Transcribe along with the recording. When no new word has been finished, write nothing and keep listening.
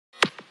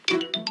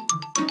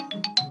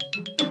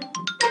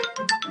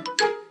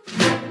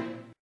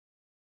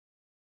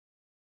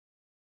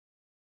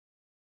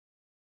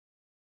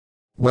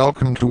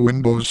Welcome to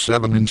Windows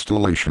 7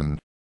 installation.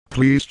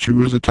 Please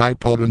choose a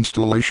type of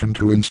installation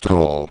to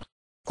install.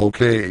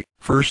 Okay,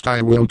 first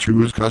I will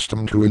choose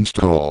custom to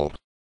install.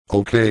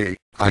 Okay,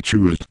 I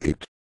choose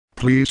it.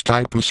 Please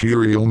type a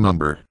serial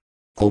number.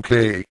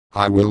 Okay,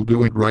 I will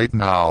do it right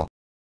now.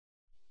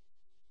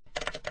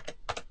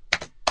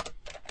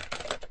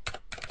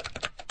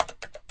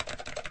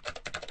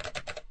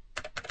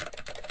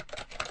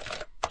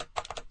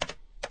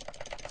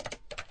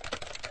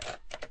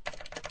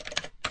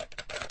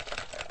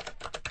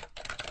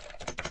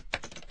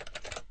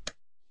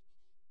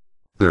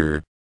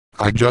 There.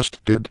 I just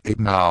did it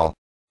now.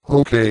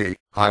 Okay,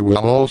 I will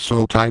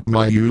also type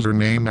my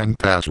username and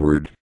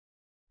password.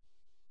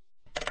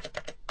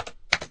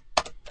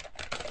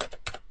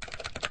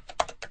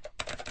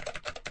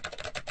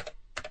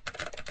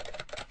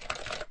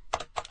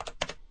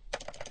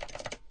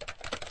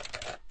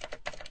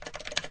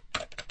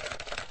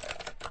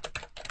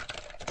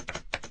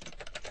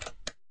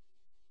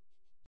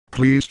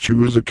 Please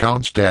choose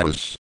account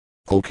status.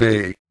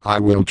 Okay, I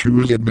will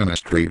choose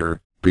administrator,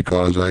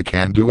 because I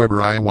can do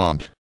whatever I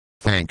want.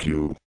 Thank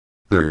you.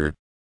 There.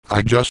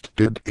 I just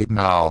did it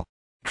now.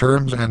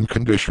 Terms and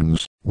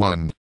conditions.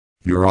 1.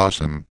 You're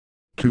awesome.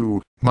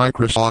 2.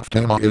 Microsoft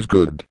Emma is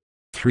good.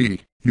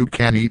 3. You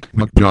can eat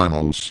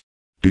McDonald's.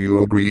 Do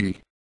you agree?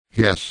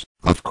 Yes,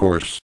 of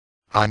course.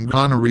 I'm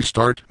gonna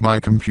restart my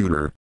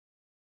computer.